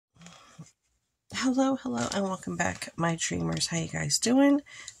Hello, and welcome back, my dreamers. How you guys doing?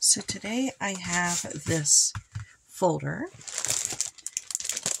 So today I have this folder,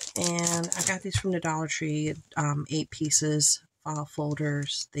 and I got these from the Dollar Tree, 8 pieces file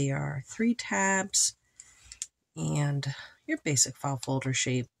folders. They are 3 tabs, and your basic file folder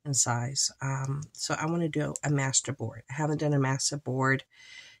shape and size. So I want to do a master board. I haven't done a master board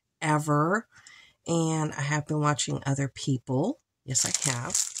ever, and I have been watching other people. Yes, I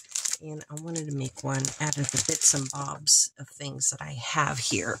have. And I wanted to make one out of the bits and bobs of things that I have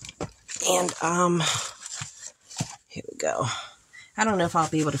here. And here we go. I don't know if I'll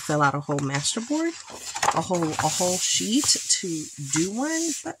be able to fill out a whole master board, a whole sheet to do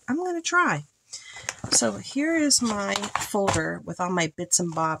one, but I'm going to try. So here is my folder with all my bits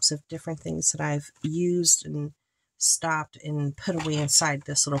and bobs of different things that I've used and stopped and put away inside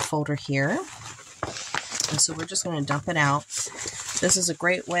this little folder here. And so we're just going to dump it out. This is a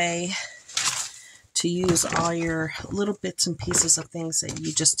great way to use all your little bits and pieces of things that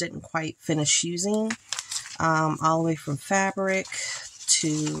you just didn't quite finish using, all the way from fabric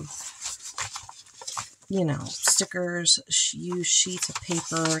to, stickers, use sheets of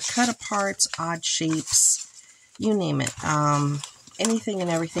paper, cut aparts, odd shapes, you name it. Anything and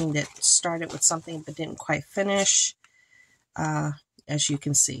everything that started with something but didn't quite finish, as you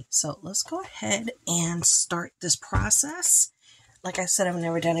can see. So let's go ahead and start this process. Like I said, I've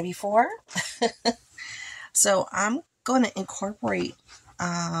never done it before. So I'm going to incorporate,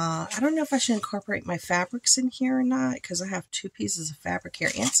 I don't know if I should incorporate my fabrics in here or not, because I have 2 pieces of fabric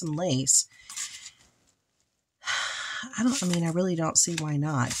here and some lace. I really don't see why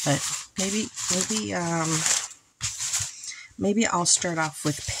not, but maybe I'll start off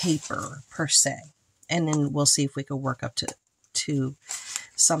with paper per se, and then we'll see if we can work up to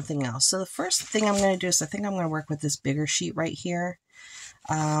something else. So the first thing I'm going to do is I think I'm going to work with this bigger sheet right here.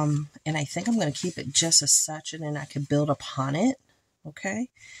 And I think I'm going to keep it just as such, and then I can build upon it. Okay.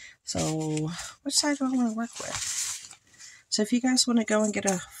 So which side do I want to work with? So if you guys want to go and get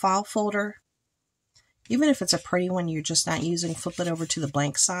a file folder, even if it's a pretty one you're just not using, flip it over to the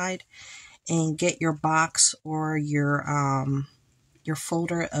blank side and get your box or your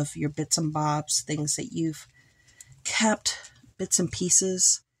folder of your bits and bobs, things that you've kept, bits and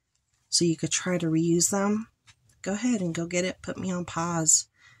pieces, so you could try to reuse them. Go ahead and go get it. Put me on pause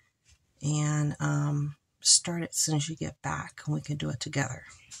and start it as soon as you get back, and we can do it together.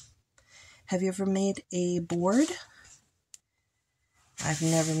 Have you ever made a board? I've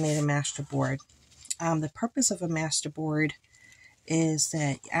never made a master board. The purpose of a master board is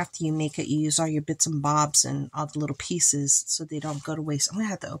that after you make it, you use all your bits and bobs and all the little pieces so they don't go to waste. I'm going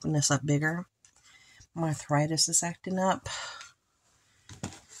to have to open this up bigger. My arthritis is acting up.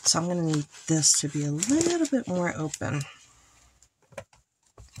 So I'm going to need this to be a little bit more open.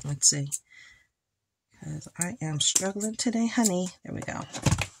 Let's see. Because I am struggling today, honey. There we go.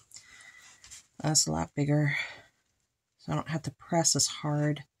 That's a lot bigger. So I don't have to press as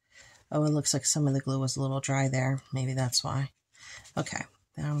hard. Oh, it looks like some of the glue was a little dry there. Maybe that's why. Okay.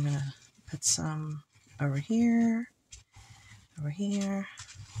 Now I'm going to put some over here. Over here.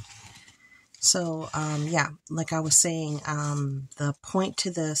 So, yeah, like I was saying, the point to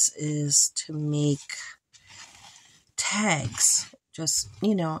this is to make tags, just,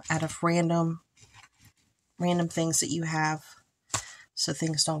 out of random things that you have, so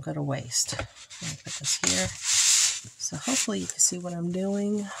things don't go to waste. I'm going to put this here. So hopefully you can see what I'm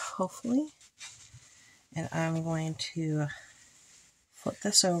doing, hopefully. And I'm going to flip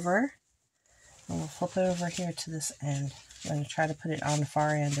this over, and we'll flip it over here to this end. I'm going to try to put it on the far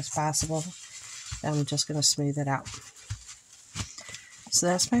end as possible. I'm just going to smooth it out. So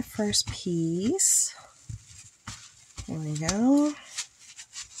that's my first piece. There we go.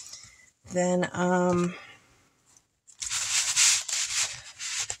 Then I'm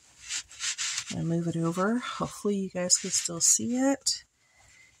going to move it over. Hopefully you guys can still see it.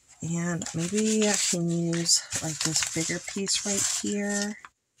 And maybe I can use like this bigger piece right here.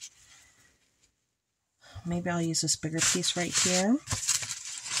 Maybe I'll use this bigger piece right here.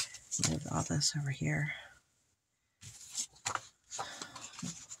 Move all this over here.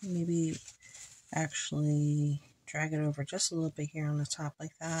 Maybe actually drag it over just a little bit here on the top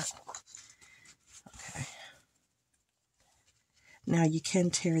like that. Okay. Now you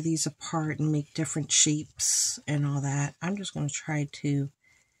can tear these apart and make different shapes and all that. I'm just going to try to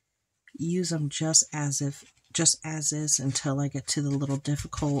use them just as is until I get to the little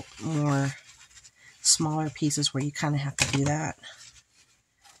difficult, more smaller pieces where you kind of have to do that.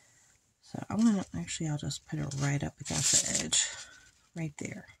 So I'm going to, actually I'll just put it right up against the edge, right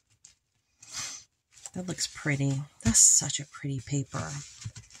there. That looks pretty. That's such a pretty paper.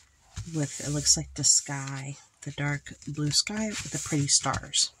 with, it looks like the sky, the dark blue sky with the pretty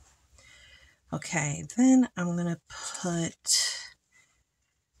stars. Okay, then I'm going to put,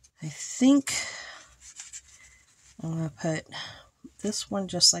 I think I'm going to put this one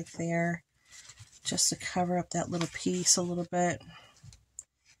just like there, just to cover up that little piece a little bit.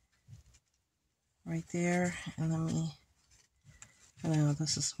 Right there. And let me, I know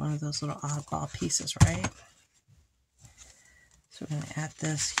this is one of those little oddball pieces, right? So we're going to add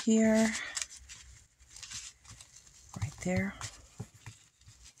this here, right there.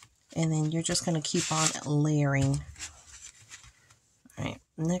 And then you're just going to keep on layering. All right,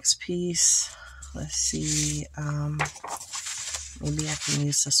 next piece, let's see, maybe I can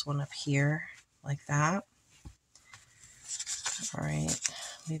use this one up here, like that. All right,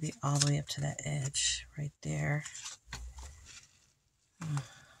 maybe all the way up to that edge, right there.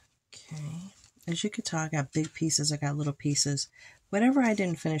 Okay, as you can tell, I got big pieces, I got little pieces. Whatever I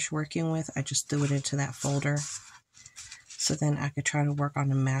didn't finish working with, I just threw it into that folder. So then I could try to work on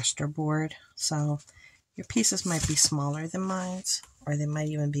the master board. So your pieces might be smaller than mine, or they might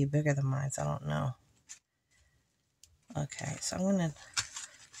even be bigger than mine. I don't know. Okay, so I'm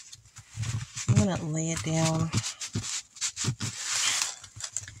gonna lay it down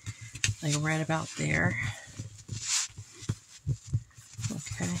like right about there.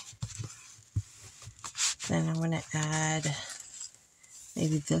 Okay. Then I'm gonna add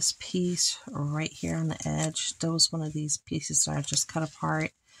maybe this piece right here on the edge. That was one of these pieces that I just cut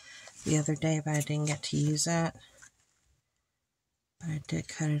apart the other day, but I didn't get to use it. But I did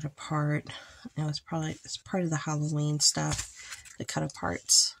cut it apart. It was probably, it's part of the Halloween stuff, the cut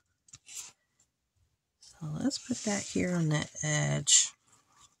aparts. So let's put that here on the edge.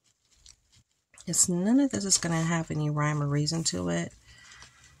 It's, none of this is going to have any rhyme or reason to it.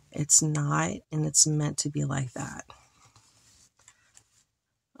 It's not, and it's meant to be like that.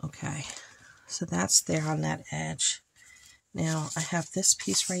 Okay, so that's there on that edge. Now I have this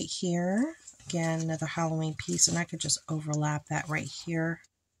piece right here. Again, another Halloween piece, and I could just overlap that right here.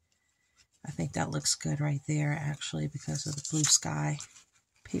 I think that looks good right there, actually, because of the blue sky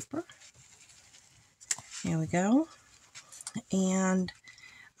paper. Here we go. And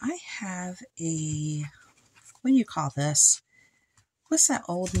I have a, what do you call this? What's that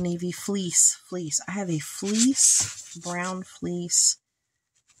old navy fleece? I have a fleece, brown fleece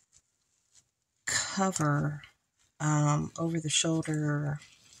cover over the shoulder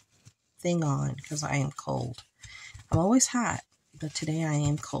thing on because I am cold. I'm always hot, but today I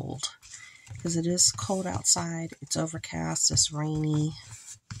am cold because it is cold outside. It's overcast, it's rainy.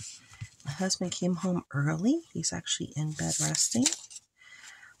 My husband came home early. He's actually in bed resting.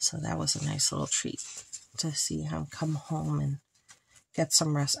 So that was a nice little treat to see him come home and get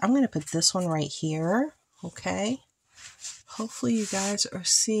some rest. I'm going to put this one right here, okay? Hopefully you guys are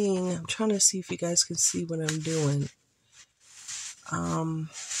seeing. I'm trying to see if you guys can see what I'm doing.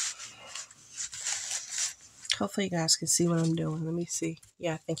 Hopefully you guys can see what I'm doing. Let me see.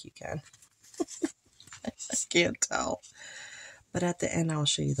 Yeah, I think you can. I can't tell. But at the end, I'll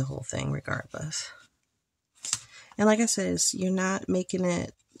show you the whole thing regardless. And like I said, you're not making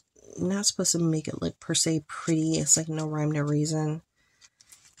it, you're not supposed to make it look per se pretty. It's like no rhyme, no reason.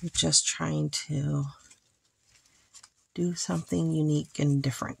 You're just trying to do something unique and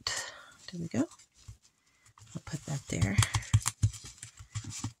different. There we go. I'll put that there.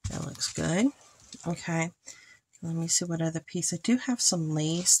 That looks good. Okay. Let me see what other piece. I do have some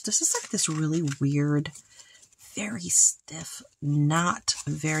lace. This is like this really weird, very stiff, not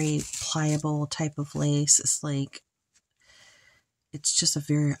very pliable type of lace. It's like, it's just a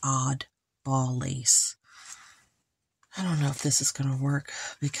very odd ball lace. I don't know if this is going to work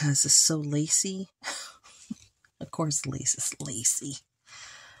because it's so lacy. Of course, lace is lacy.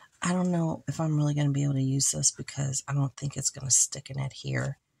 I don't know if I'm really going to be able to use this because I don't think it's going to stick and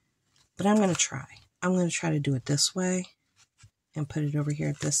adhere. But I'm going to try. I'm going to try to do it this way and put it over here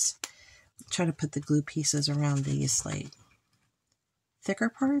at this. Try to put the glue pieces around these like thicker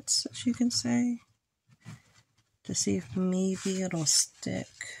parts, as you can say, to see if maybe it'll stick.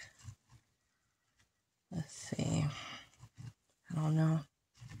 Let's see. I don't know.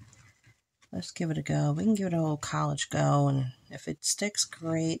 Let's give it a go. We can give it a whole college go, and if it sticks,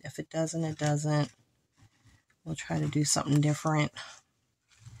 great. If it doesn't, it doesn't. We'll try to do something different.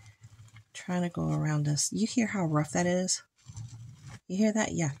 Trying to go around this. You hear how rough that is? You hear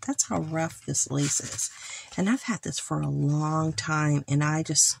that? Yeah, that's how rough this lace is. And I've had this for a long time, and I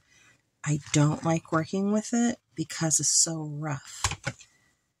don't like working with it because it's so rough.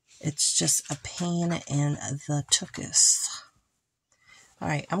 It's just a pain in the tuchus. All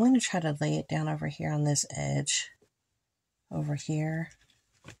right, I'm going to try to lay it down over here on this edge. Over here.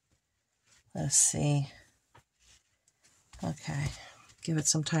 Let's see. Okay. Give it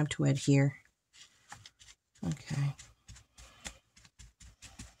some time to adhere. Okay.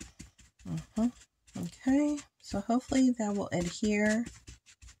 Okay. So hopefully that will adhere.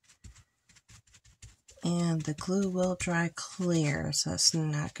 And the glue will dry clear, so that's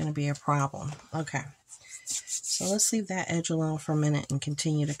not going to be a problem. Okay. So let's leave that edge alone for a minute and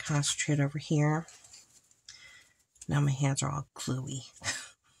continue to concentrate over here. Now my hands are all gluey.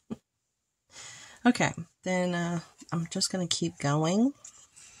 Okay, then I'm just going to keep going.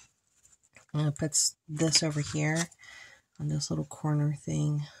 I'm going to put this over here on this little corner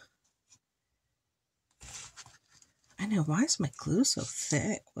thing. I know, why is my glue so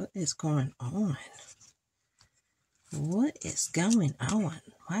thick? What is going on? What is going on?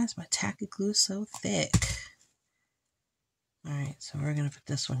 Why is my tacky glue so thick? Alright, so we're going to put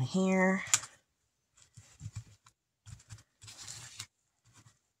this one here.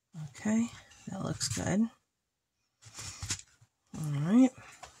 Okay, that looks good. Alright,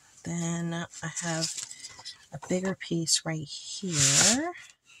 then I have a bigger piece right here.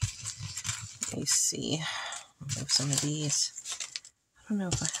 Let me see. I'll move some of these. I don't know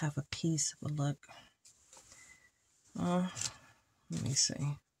if I have a piece that would look. Let me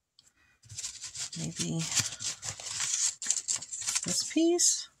see. Maybe this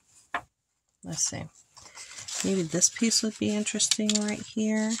piece? Let's see. Maybe this piece would be interesting right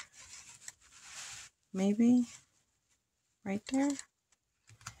here. Maybe. Right there.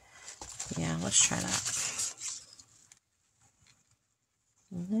 Yeah, let's try that.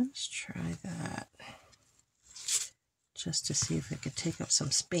 Let's try that. Just to see if it could take up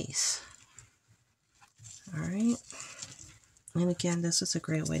some space. Alright. And again, this is a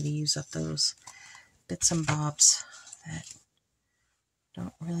great way to use up those bits and bobs that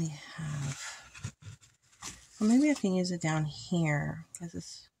don't really have. Well, maybe I can use it down here, because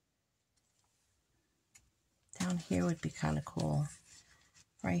it's down here would be kind of cool.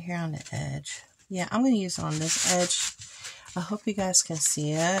 Right here on the edge. Yeah, I'm going to use it on this edge. I hope you guys can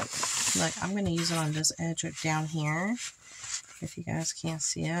see it. Like, I'm going to use it on this edge or down here, if you guys can't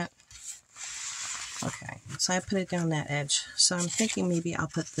see it. Okay, so I put it down that edge. So I'm thinking maybe I'll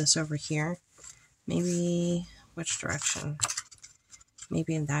put this over here. Maybe, which direction?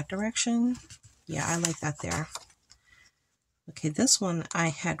 Maybe in that direction? Yeah, I like that there. Okay, this one I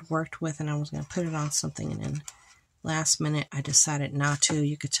had worked with and I was going to put it on something, and then last minute I decided not to.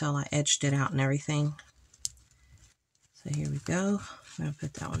 You could tell I edged it out and everything. So here we go. I'm going to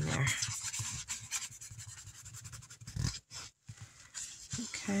put that one there.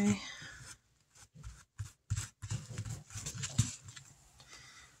 Okay.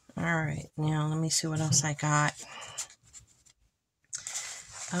 Alright, now let me see what else I got.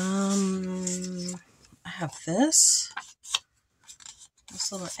 I have this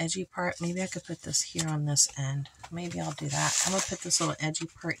little edgy part. Maybe I could put this here on this end. Maybe I'll do that. I'm going to put this little edgy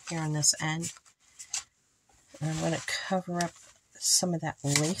part here on this end. And I'm going to cover up some of that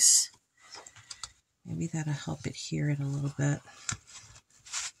lace. Maybe that'll help adhere it a little bit.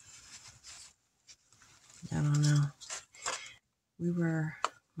 I don't know.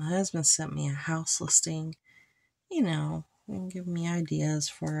 My husband sent me a house listing, you know, and give me ideas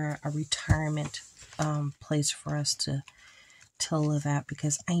for a retirement place for us to live at,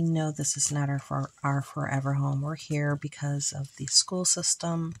 because I know this is not our forever home. We're here because of the school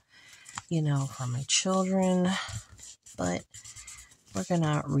system, you know, for my children, but we're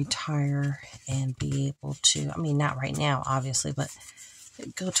gonna retire and be able to, I mean, not right now, obviously, but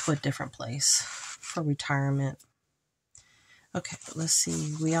go to a different place for retirement. Okay, let's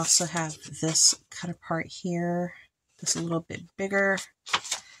see. We also have this cut apart here. This a little bit bigger.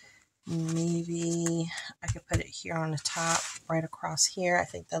 Maybe I could put it here on the top, right across here. I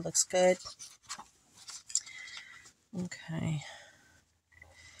think that looks good. Okay.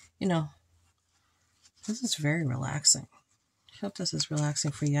 You know, this is very relaxing. I hope this is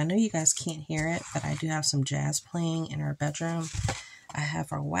relaxing for you. I know you guys can't hear it, but I do have some jazz playing in our bedroom. I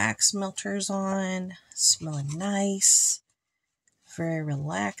have our wax melters on, smelling nice. Very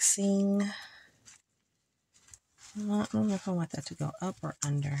relaxing. I don't know if I want that to go up or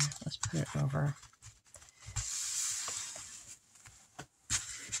under. Let's put it over.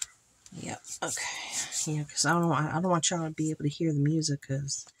 Yep. Okay. Yeah, because I don't want y'all to be able to hear the music,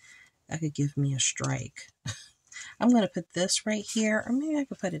 because that could give me a strike. I'm going to put this right here, or maybe I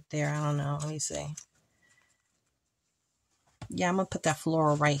could put it there. I don't know. Let me see. Yeah, I'm going to put that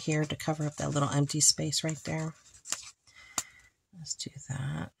floral right here to cover up that little empty space right there. Let's do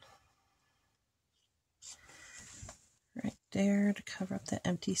that. Right there to cover up the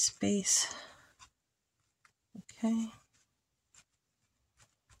empty space. Okay.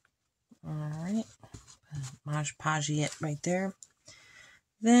 All Mod Podge it right there.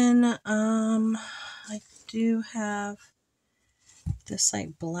 Then I do have this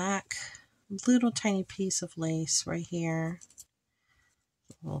like black little tiny piece of lace right here.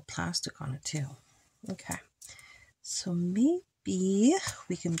 A little plastic on it too. Okay. So maybe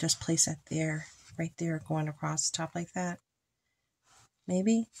we can just place that there, right there, going across the top like that.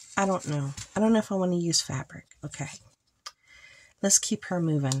 Maybe? I don't know. I don't know if I want to use fabric. Okay. Let's keep her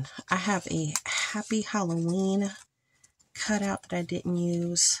moving. I have a Happy Halloween cutout that I didn't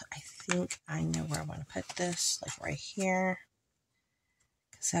use. I think I know where I want to put this, like right here.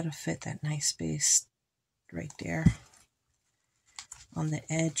 Because that'll fit that nice space right there on the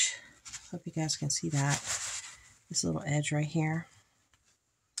edge. Hope you guys can see that. This little edge right here.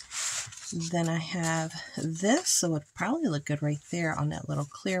 Then I have this, so it would probably look good right there on that little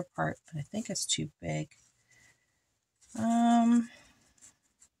clear part, but I think it's too big.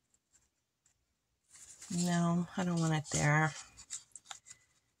 No, I don't want it there.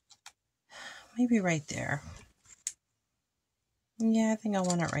 Maybe right there. Yeah, I think I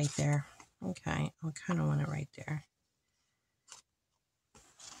want it right there. Okay, I kind of want it right there.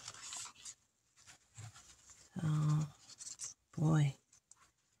 Oh, boy.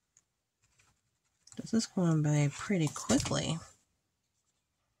 This is going by pretty quickly.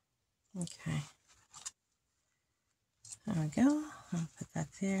 Okay. There we go. I'll put that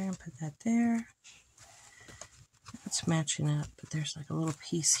there and put that there. It's matching up, but there's like a little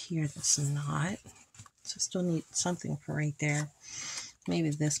piece here that's not. So I still need something for right there.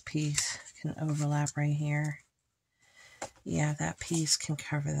 Maybe this piece can overlap right here. Yeah, that piece can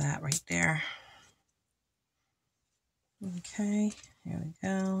cover that right there. Okay, here we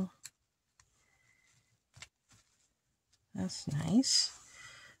go. That's nice.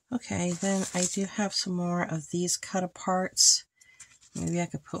 Okay, then I do have some more of these cut aparts. Maybe I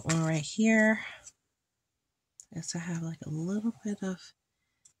could put one right here. I guess I have like a little bit of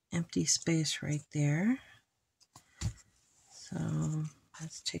empty space right there. So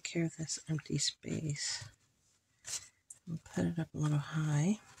let's take care of this empty space and put it up a little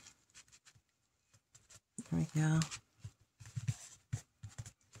high. There we go.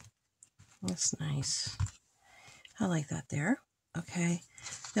 That's nice. I like that there. Okay.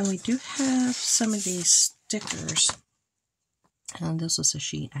 Then we do have some of these stickers. And this was a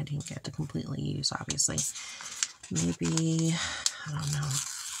sheet I didn't get to completely use, obviously. Maybe, I don't know,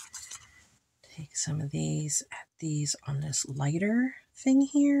 take some of these, add these on this lighter thing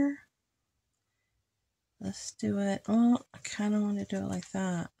here. Let's do it. Oh, I kind of want to do it like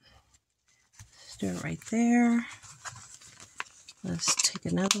that. Let's do it right there. Let's take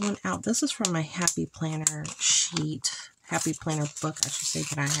another one out. This is from my Happy Planner sheet, Happy Planner book, I should say,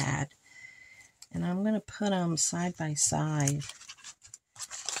 that I had. And I'm going to put them side by side.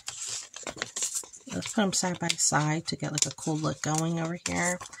 Let's put them side by side to get like a cool look going over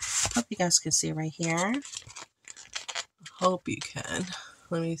here. Hope you guys can see right here. Hope you can.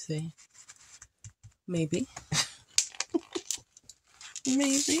 Let me see. Maybe.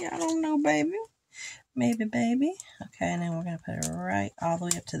 Maybe. I don't know, baby. Maybe, baby. Okay, and then we're going to put it right all the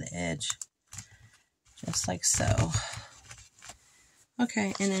way up to the edge. Just like so.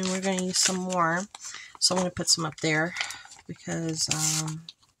 Okay, and then we're going to use some more. So I'm going to put some up there because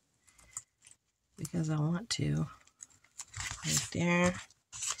I want to. Right there.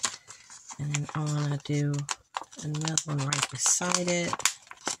 And then I want to do another one right beside it.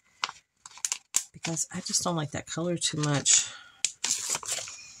 Because I just don't like that color too much.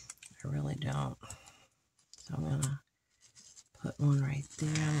 I really don't. So I'm going to put one right there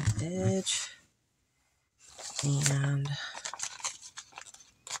on the edge. And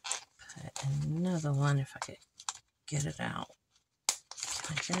put another one if I could get it out.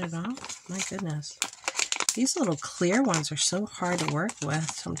 Can I get it off? My goodness. These little clear ones are so hard to work with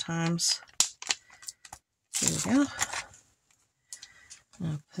sometimes. There we go.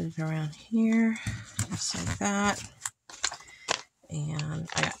 I'll put it around here, just like that. And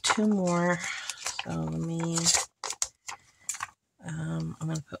I got two more. So let me, I'm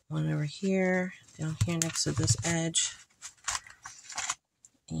going to put one over here, down here next to this edge.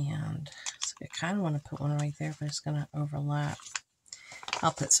 And so I kind of want to put one right there, but it's going to overlap.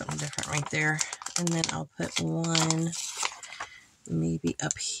 I'll put something different right there. And then I'll put one maybe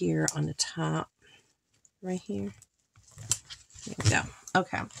up here on the top. Right here. There we go.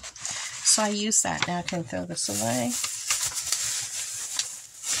 Okay. So I use that. Now I can throw this away.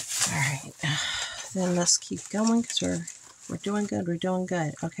 Alright. Then let's keep going because we're doing good. We're doing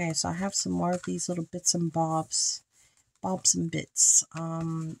good. Okay, so I have some more of these little bits and bobs. Bobs and bits.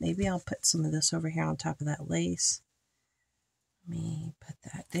 Maybe I'll put some of this over here on top of that lace. Let me put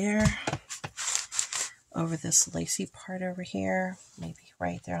that there. over this lacy part over here, maybe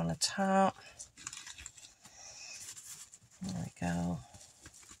right there on the top. There we go.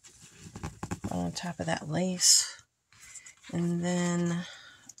 On top of that lace. And then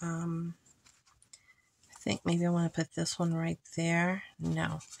I think maybe I want to put this one right there.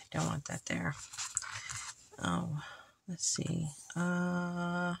 No, I don't want that there. Oh, let's see.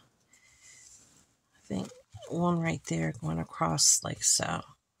 I think one right there going across like so.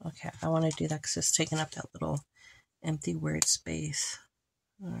 Okay, I want to do that because it's taking up that little empty weird space.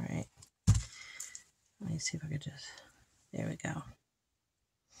 All right. Let me see if I could just, there we go.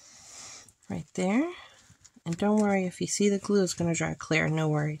 Right there. And don't worry, if you see the glue, it's going to dry clear. No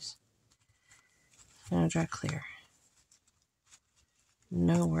worries. It's going to dry clear.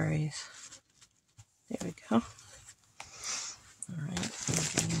 No worries. There we go. All right,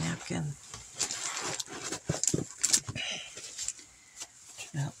 get a napkin.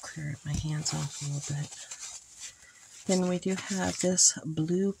 Try to help clear my hands off a little bit. Then we do have this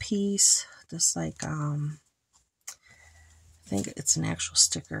blue piece. This like, I think it's an actual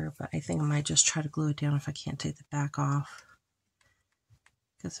sticker, but I think I might just try to glue it down if I can't take the back off.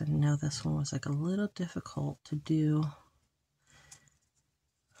 Because I know this one was like a little difficult to do.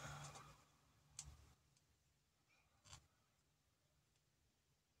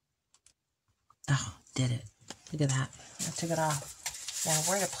 Oh, did it. Look at that. I took it off. Now,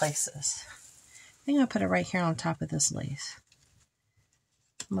 where to place this? I think I'll put it right here on top of this lace.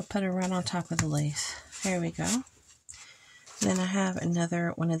 I'm going to put it right on top of the lace. There we go. Then I have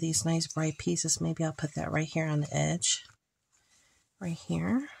another one of these nice bright pieces. Maybe I'll put that right here on the edge. Right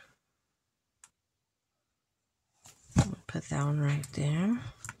here. I'm going to put that one right there.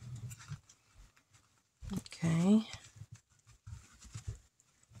 Okay.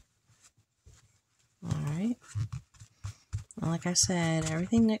 Alright. Well, like I said,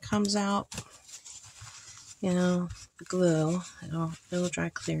 everything that comes out, you know, the glue, it'll dry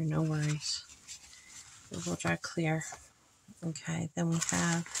clear, no worries. It will dry clear. Okay, then we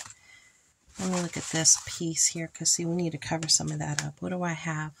have, let me look at this piece here, because see, we need to cover some of that up. What do I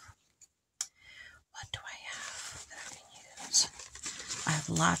have? What do I have that I can use? I have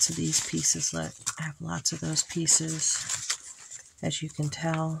lots of these pieces. Look, I have lots of those pieces, as you can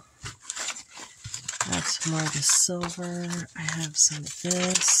tell. I have some more of the silver. I have some of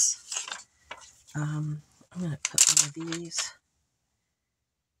this. I'm going to put one of these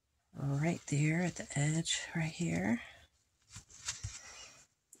right there at the edge, right here.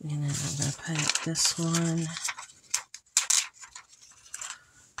 And then I'm going to put this one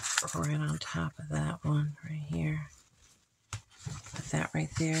right on top of that one right here. Put that right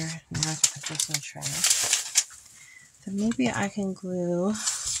there. Now I can put this in the trash. Then maybe I can glue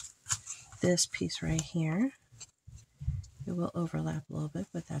this piece right here. It will overlap a little bit,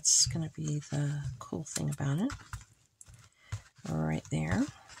 but that's going to be the cool thing about it. Right there.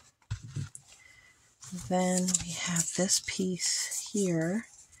 Then we have this piece here.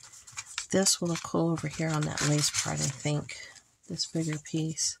 This will look cool over here on that lace part, I think. This bigger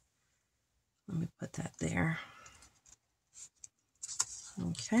piece. Let me put that there.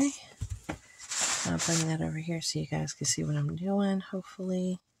 Okay. I'll bring that over here so you guys can see what I'm doing,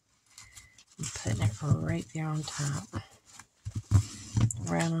 hopefully. I'm putting it right there on top.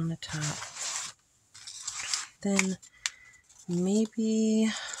 Right on the top. Then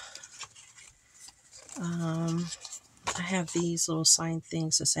maybe I have these little sign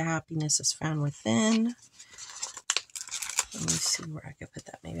things that say happiness is found within. Let me see where I could put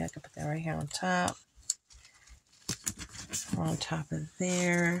that. Maybe I could put that right here on top. Or on top of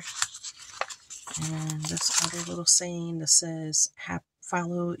there. And this other little saying that says,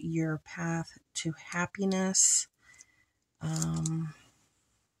 follow your path to happiness.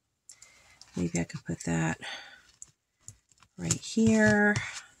 Maybe I could put that right here.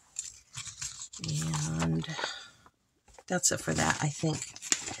 And that's it for that, I think.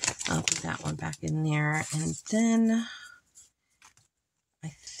 I'll put that one back in there. And then I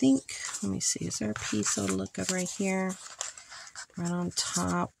think, let me see, is there a piece that'll look good right here? Right on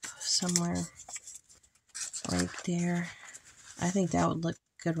top somewhere. Right there. I think that would look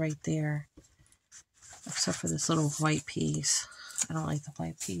good right there. Except for this little white piece. I don't like the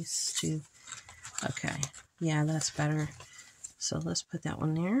white piece too. Okay. Yeah, that's better. So let's put that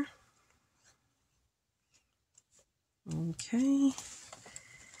one there. Okay.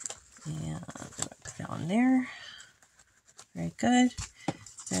 And I'm going to put that one there. Very good.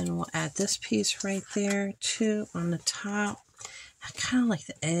 Then we'll add this piece right there too on the top. I kind of like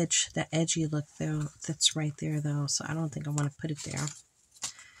the edge, the edgy look though. That's right there though, so I don't think I want to put it there.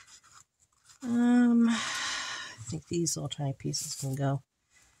 I think these little tiny pieces can go.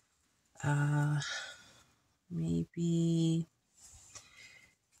 maybe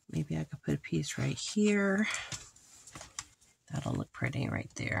I could put a piece right here. That'll look pretty right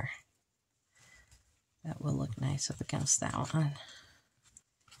there. That will look nice up against that one.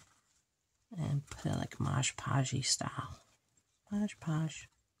 And put it like Mod Podge style. Mod Podge.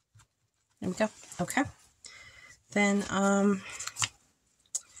 There we go. Okay. Then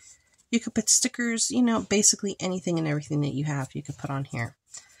you could put stickers, you know, basically anything and everything that you have you could put on here.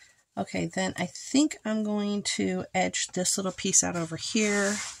 Okay, then I think I'm going to edge this little piece out over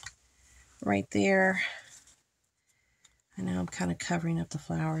here, right there. I know I'm kind of covering up the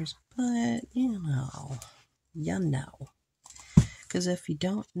flowers, but you know. Because if you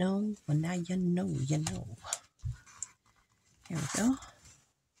don't know, well, now you know, you know. Here we go.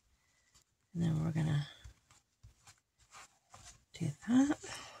 And then we're gonna do that,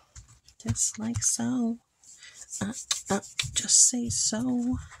 just like so. Just say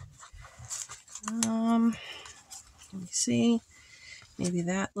so. Let me see. Maybe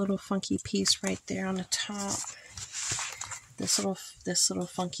that little funky piece right there on the top. This little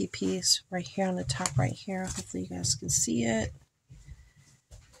funky piece right here on the top right here. Hopefully you guys can see it.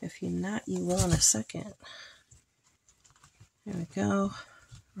 If you're not, you will in a second. There we go.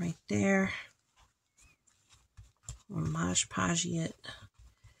 Right there. We'll Mod Podge it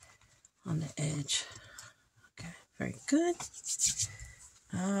on the edge. Okay, very good.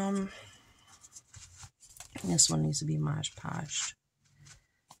 This one needs to be Mod Podged.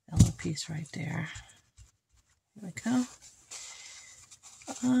 That little piece right there. There we go.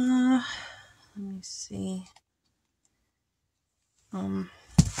 Let me see. Then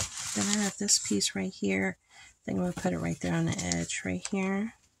I have this piece right here. I think I'm going to put it right there on the edge right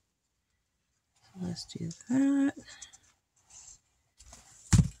here. So let's do that.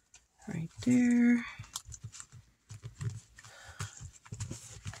 Right there.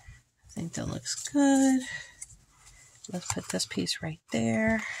 I think that looks good. Let's put this piece right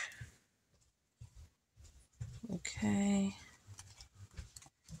there. Okay.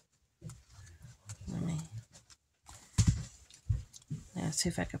 Let's see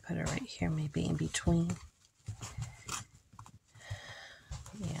if I could put it right here, maybe in between.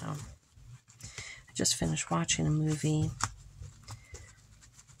 Yeah. I just finished watching a movie.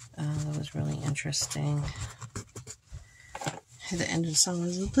 That was really interesting. The end of the song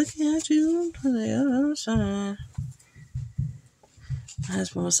was looking at you to the other side. My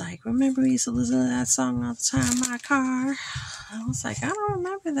husband was like, remember we used to listen to that song all the time in my car? I was like, I don't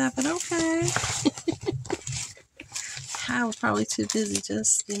remember that, but okay. I was probably too busy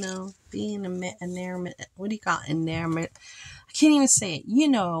just, you know, being enamored. What do you call it? Enamored. I can't even say it. You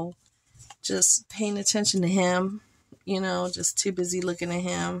know, just paying attention to him. You know, just too busy looking at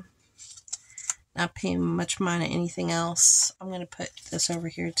him. Not paying much mind to anything else. I'm going to put this over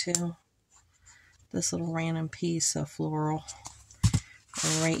here too. This little random piece of floral.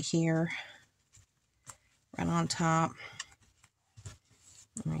 Right here. Right on top.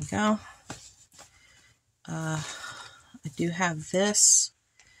 There we go. I do have this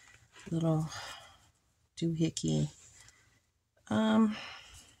little doohickey.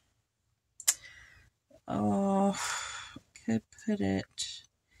 Oh, could put it.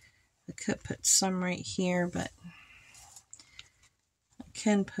 I could put some right here, but I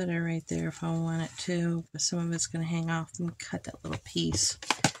can put it right there if I want it to. But some of it's going to hang off. Let me cut that little piece.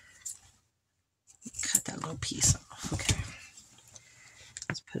 Cut that little piece off. Okay.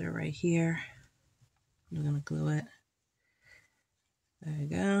 Let's put it right here. I'm going to glue it. There we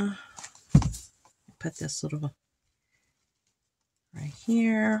go. Put this little right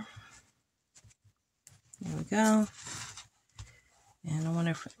here. There we go. And I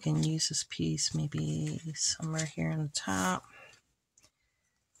wonder if I can use this piece maybe somewhere here on the top.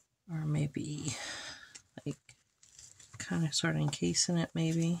 Or maybe like kind of sort of encasing it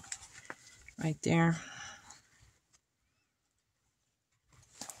maybe. Right there.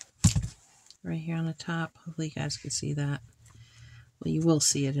 Right here on the top. Hopefully you guys can see that. Well, you will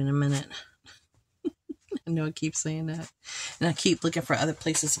see it in a minute. I know I keep saying that. And I keep looking for other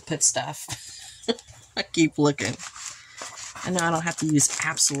places to put stuff. I keep looking. I know I don't have to use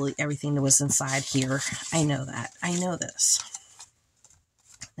absolutely everything that was inside here. I know that. I know this.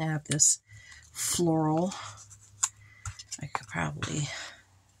 I have this floral. I could probably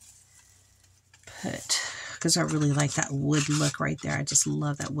put, because I really like that wood look right there. I just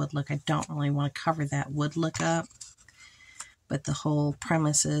love that wood look. I don't really want to cover that wood look up. But the whole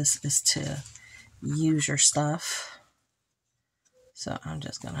premise is to use your stuff. So I'm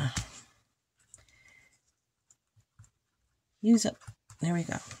just going to use it. There we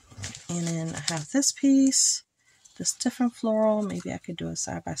go. And then I have this piece, this different floral. Maybe I could do a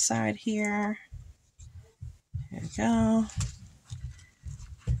side by side here. There we go.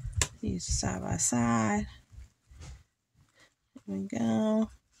 These side by side. There we go.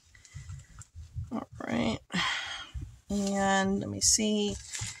 All right. And let me see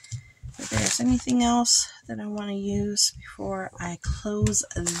if there's anything else that I want to use before I close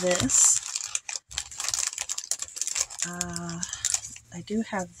this. I do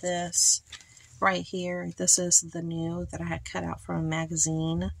have this right here. This is the new that I had cut out from a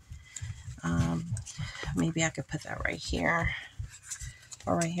magazine. Maybe I could put that right here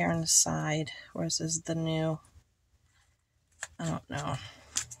or right here on the side. Or is this the new? I don't know.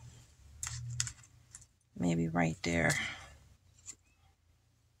 Maybe right there.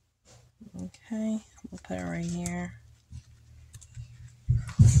 Okay, we'll put it right here.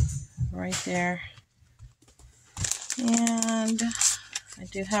 Right there. And I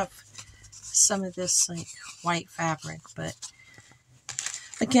do have some of this like white fabric, but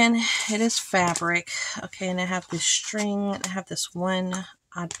again, it is fabric. Okay, and I have this string, I have this one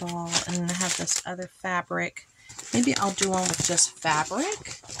oddball, and then I have this other fabric. Maybe I'll do one with just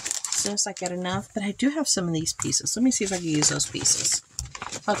fabric as soon as I get enough, but I do have some of these pieces. Let me see if I can use those pieces.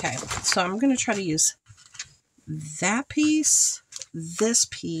 Okay, so I'm going to try to use that piece, this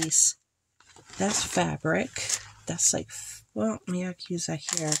piece, that's fabric. That's like, well, maybe I can use that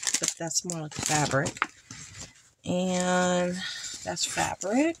here, but that's more like fabric. And that's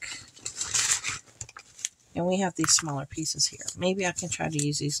fabric. And we have these smaller pieces here. Maybe I can try to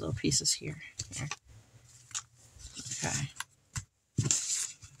use these little pieces here. Okay.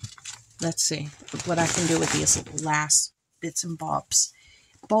 Let's see what I can do with these last bits and bobs.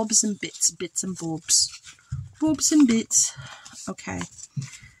 Bulbs and bits, bits and bulbs. Bulbs and bits. Okay.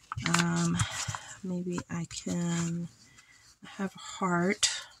 Maybe I can have a heart.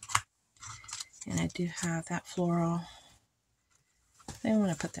 And I do have that floral. I think I'm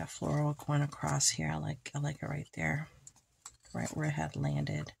going to put that floral going across here. I like it right there. Right where it had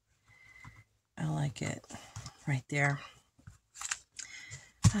landed. I like it right there.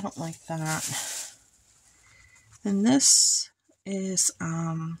 I don't like that. Then this is,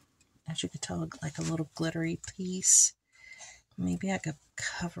 as you can tell, like a little glittery piece. Maybe I could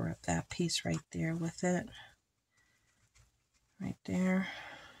cover up that piece right there with it. Right there.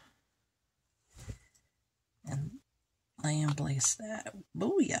 And lamb lace that.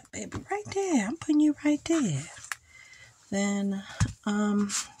 Booyah, baby. Right there. I'm putting you right there. Then,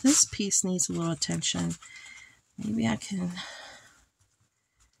 this piece needs a little attention. Maybe I can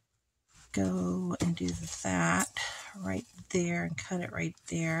go and do that right there and cut it right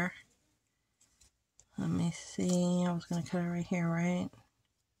there. Let me see. I was going to cut it right here, right?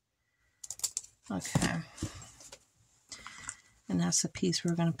 Okay. And that's the piece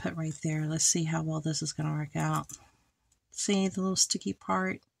we're going to put right there. Let's see how well this is going to work out. See, the little sticky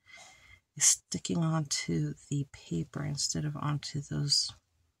part is sticking onto the paper instead of onto those.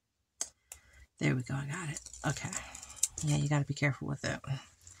 There we go. I got it. Okay. Yeah, you got to be careful with it.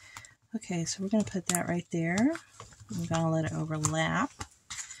 Okay, so we're going to put that right there. I'm going to let it overlap.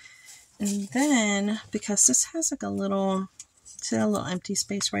 And then, because this has like a little, see that little empty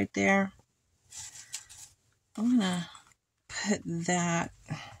space right there? I'm going to put that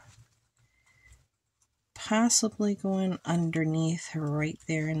possibly going underneath right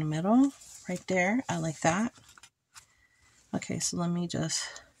there in the middle. Right there. I like that. Okay, so let me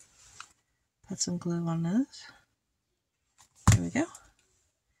just put some glue on this. There we go.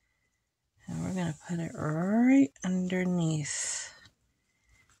 And we're going to put it right underneath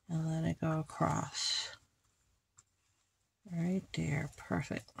and let it go across. Right there.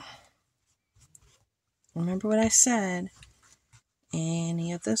 Perfect. Remember what I said.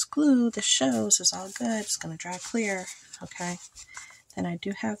 Any of this glue, this shows, is all good. It's going to dry clear. Okay. Then I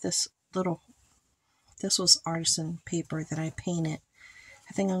do have this little, this was artisan paper that I painted.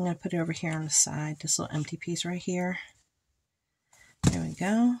 I think I'm going to put it over here on the side. This little empty piece right here. There we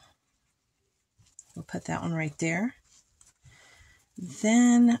go. We'll put that one right there.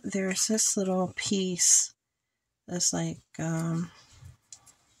 Then there's this little piece that's like, and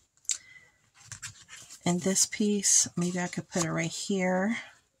this piece, maybe I could put it right here,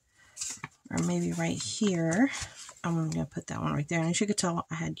 or maybe right here. I'm going to put that one right there. And as you could tell,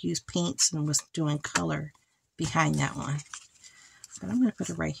 I had used paints and was doing color behind that one. But I'm going to put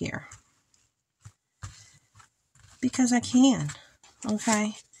it right here. Because I can.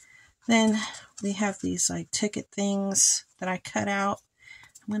 Okay. Then we have these like ticket things that I cut out.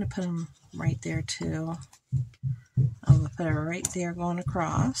 I'm going to put them right there too. I'm going to put it right there going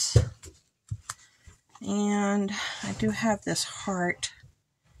across. And I do have this heart.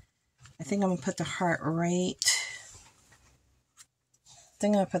 I think I'm going to put the heart right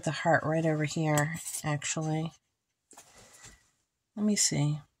think I'll put the heart right over here, actually. Let me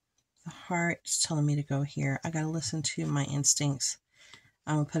see. The heart is telling me to go here. I gotta listen to my instincts.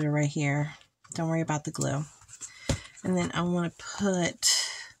 I'm gonna put it right here. Don't worry about the glue. And then I want to put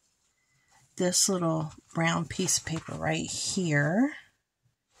this little brown piece of paper right here.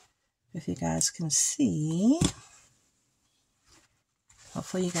 If you guys can see.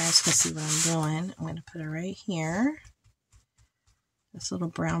 Hopefully you guys can see what I'm doing. I'm going to put it right here. This little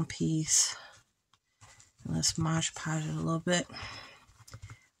brown piece. And let's Mod Podge it a little bit.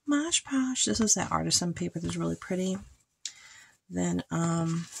 Mod Podge. This is that artisan paper that's really pretty. Then, let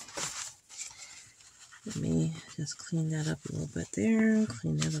me just clean that up a little bit there.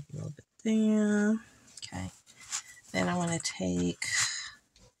 Clean that up a little bit there. Okay. Then I want to take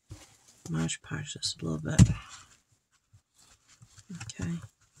Mod Podge this a little bit. Okay,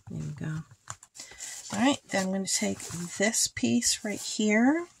 there we go. Alright, then I'm going to take this piece right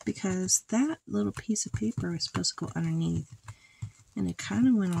here, because that little piece of paper is supposed to go underneath. And it kind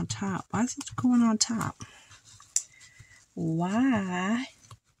of went on top. Why is it going on top? Why?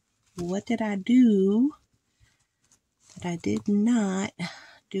 What did I do that I did not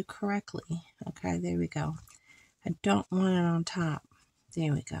do correctly? Okay, there we go. I don't want it on top.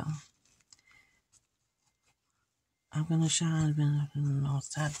 There we go. I'm going to shine.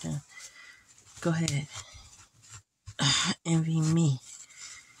 Go ahead. Envy me.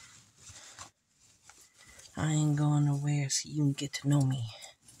 I ain't going nowhere so you can get to know me.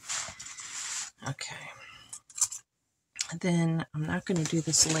 Okay. Then I'm not going to do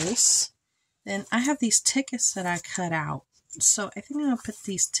this lace. Then I have these tickets that I cut out. So I think I'm going to put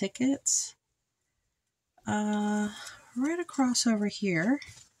these tickets right across over here.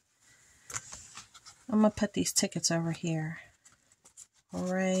 I'm going to put these tickets over here.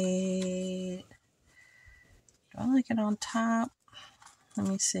 Right. Do I like it on top? Let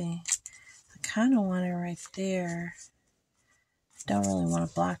me see. I kind of want it right there. I don't really want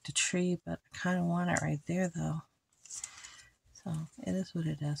to block the tree, but I kind of want it right there, though. So, it is what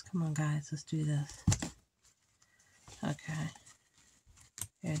it is. Come on, guys. Let's do this. Okay.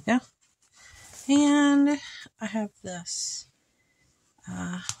 There you go. And I have this.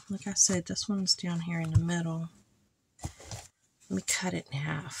 Like I said, this one's down here in the middle. Let me cut it in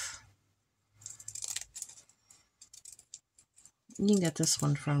half. You can get this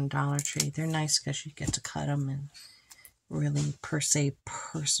one from Dollar Tree. They're nice because you get to cut them and really, per se,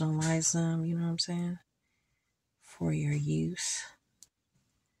 personalize them. You know what I'm saying? For your use.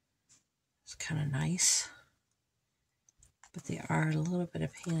 It's kind of nice. But they are a little bit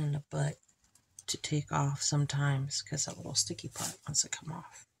of pain in the butt to take off sometimes because that little sticky part wants to come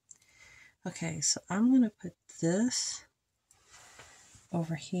off. Okay, so I'm going to put this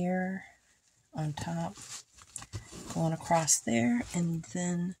over here on top, going across there, and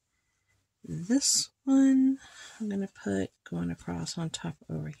then this one I'm going to put going across on top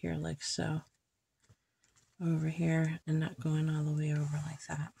over here like so. Over here and not going all the way over like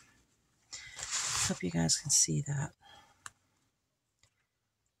that. Hope you guys can see that.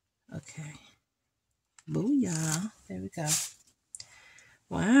 Okay. Booyah. There we go.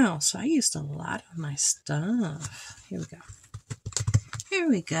 Wow, so I used a lot of my stuff. Here we go. Here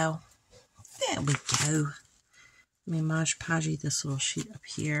we go. There we go. Let me Mod Podge this little sheet up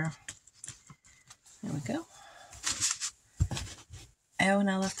here. There we go. Oh, and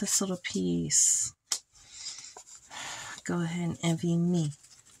I left this little piece. Go ahead and envy me.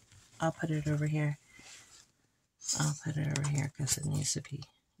 I'll put it over here. I'll put it over here because it needs to be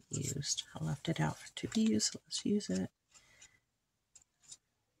used. I left it out to be used, so let's use it.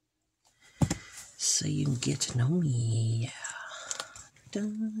 So you can get to know me.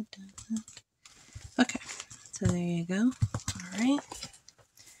 Dun, dun, dun. Okay, so there you go. All right.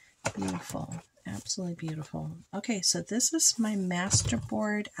 Beautiful. Absolutely beautiful. Okay, so this is my master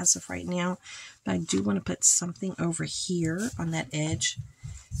board as of right now, but I do want to put something over here on that edge.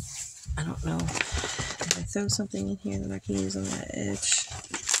 I don't know if I throw something in here that I can use on that edge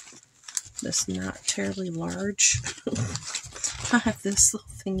that's not terribly large. I have this little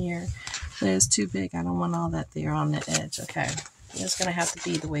thing here that is too big. I don't want all that there on the edge. Okay, it's going to have to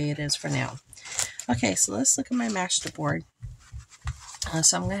be the way it is for now. Okay, so let's look at my master board.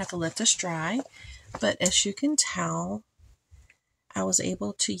 So I'm going to have to let this dry, but as you can tell, I was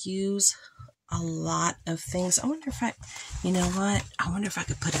able to use a lot of things. I wonder if you know what? I wonder if I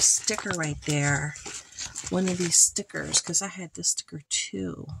could put a sticker right there. One of these stickers, because I had this sticker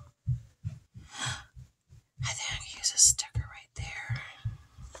too. I think I can use a sticker right there.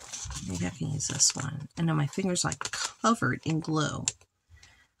 Maybe I can use this one. I know my fingers are covered in glue.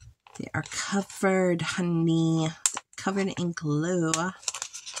 They are covered, honey. They're covered in glue.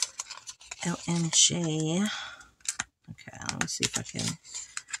 LMJ. Okay, let me see if I can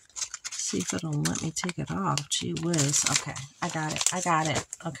see if it'll let me take it off. Gee whiz. Okay, I got it. I got it.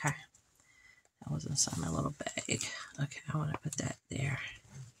 Okay. That was inside my little bag. Okay, I want to put that there.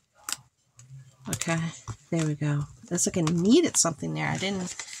 Okay, there we go. It's like I needed something there. I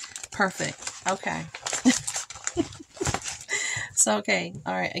didn't. Perfect. Okay. So, okay.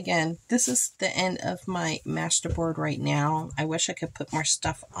 All right. Again, this is the end of my masterboard right now. I wish I could put more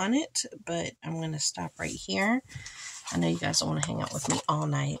stuff on it, but I'm going to stop right here. I know you guys don't want to hang out with me all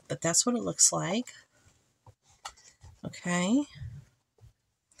night, but that's what it looks like. Okay.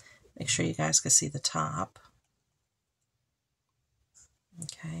 Make sure you guys can see the top.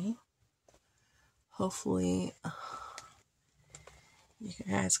 Okay. Hopefully you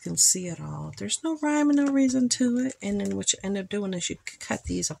guys can see it all. There's no rhyme and no reason to it. And then what you end up doing is you cut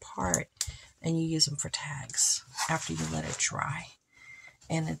these apart and you use them for tags after you let it dry.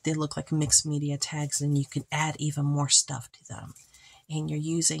 And they look like mixed media tags, and you can add even more stuff to them. And you're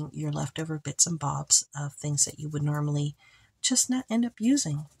using your leftover bits and bobs of things that you would normally just not end up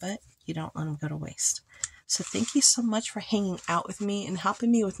using, but you don't let them go to waste. So thank you so much for hanging out with me and helping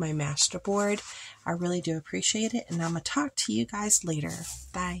me with my masterboard. I really do appreciate it. And I'm going to talk to you guys later.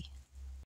 Bye.